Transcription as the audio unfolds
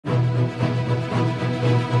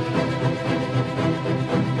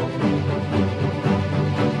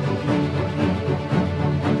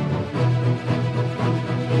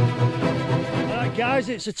guys,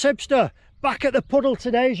 it's a Tibster back at the Puddle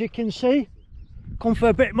today, as you can see. Come for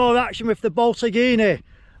a bit more action with the Boataghini.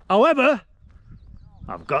 However,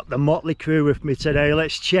 I've got the motley crew with me today.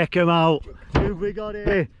 Let's check them out. Who've we got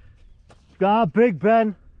here? We've got our Big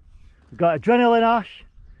Ben, we've got Adrenaline Ash,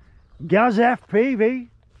 Gaz FPV,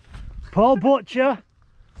 Paul Butcher,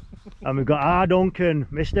 and we've got our Duncan,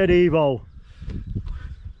 Mr. Devo.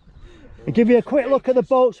 I'll give you a quick look at the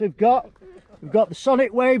boats we've got. We've got the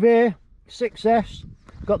Sonic Wave here, 6S.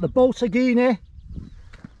 We've got the Boataghini.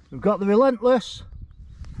 We've got the Relentless.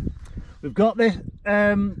 We've got this,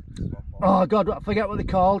 oh God, I forget what they're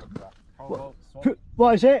called.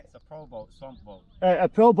 What is it? It's a pro boat, swamp boat. A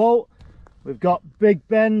pro boat. We've got Big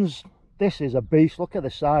Ben's. This is a beast, look at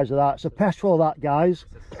the size of that. It's a petrol, that, guys.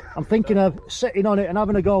 I'm thinking of sitting on it and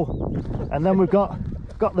having a go. And then we've got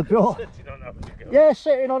the boat. Yeah,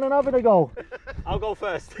 sitting on and having a go. I'll go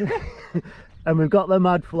first. And we've got the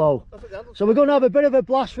Mad Flow. So we're going to have a bit of a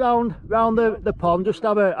blast round the pond, just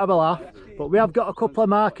have a laugh. But we have got a couple of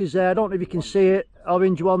markers there. I don't know if you can see it.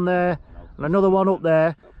 Orange one there and another one up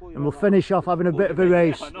there. And we'll finish off having a bit of a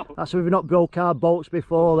race. That's if we've not broke our boats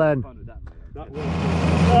before then.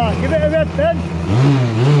 Right, give it a red, Ben.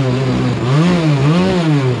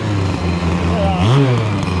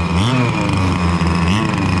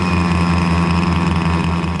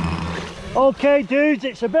 Okay dudes,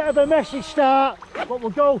 it's a bit of a messy start, but we'll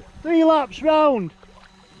go 3 laps round.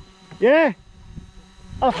 Yeah?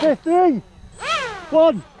 After 3.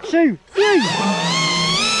 1, 2, 3.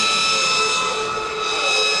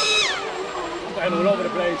 I'm all over the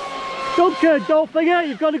place. Duncan, don't forget,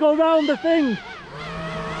 you've got to go round the thing.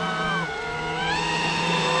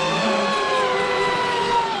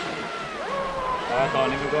 I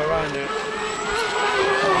can't even go around it.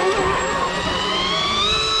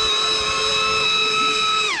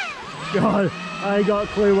 God, I ain't got a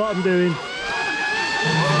clue what I'm doing.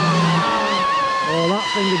 Oh, that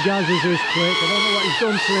thing of Gaz's is quick. I don't know what he's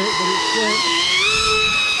done to it, but it's quick.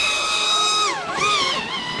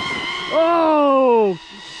 Oh,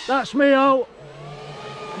 that's me out.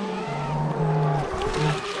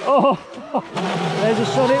 Oh, there's a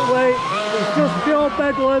Sonic Wave. It's just pure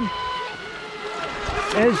bedlam.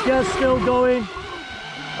 Here's Gaz still going.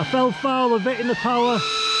 I fell foul of hitting the power.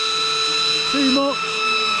 Too much.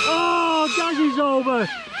 Oh, Gaz is over.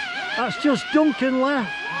 That's just Duncan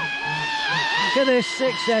left. Look at this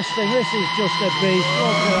 6S thing. This is just a beast.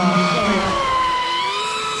 Look at that.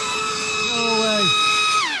 No way.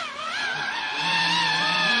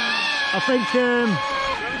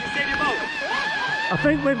 I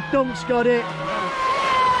think we've Dunk's got it.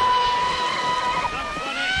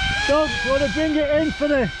 Dunk, you want to bring it in for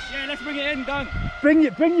the... Yeah, let's bring it in, Dunk.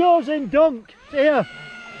 Bring yours in, Dunk. Here.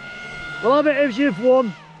 We'll have it if you've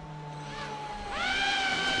won.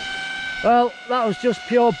 Well, that was just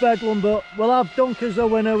pure bedlam, but we'll have Dunk as the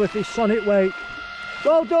winner with his Sonic Wake.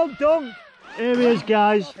 Well done, Dunk. Here he is,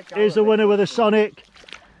 guys. Here's the winner with a Sonic.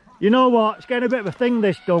 You know what? It's getting a bit of a thing,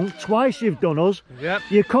 this, Dunk. Twice you've done us. Yep.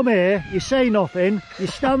 You come here, you say nothing, you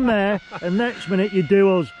stand there, and next minute you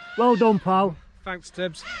do us. Well done, pal. Thanks,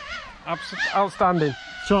 Tibbs. Outstanding.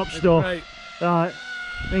 Top stuff. Right,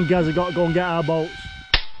 me and Gaz have got to go and get our boats.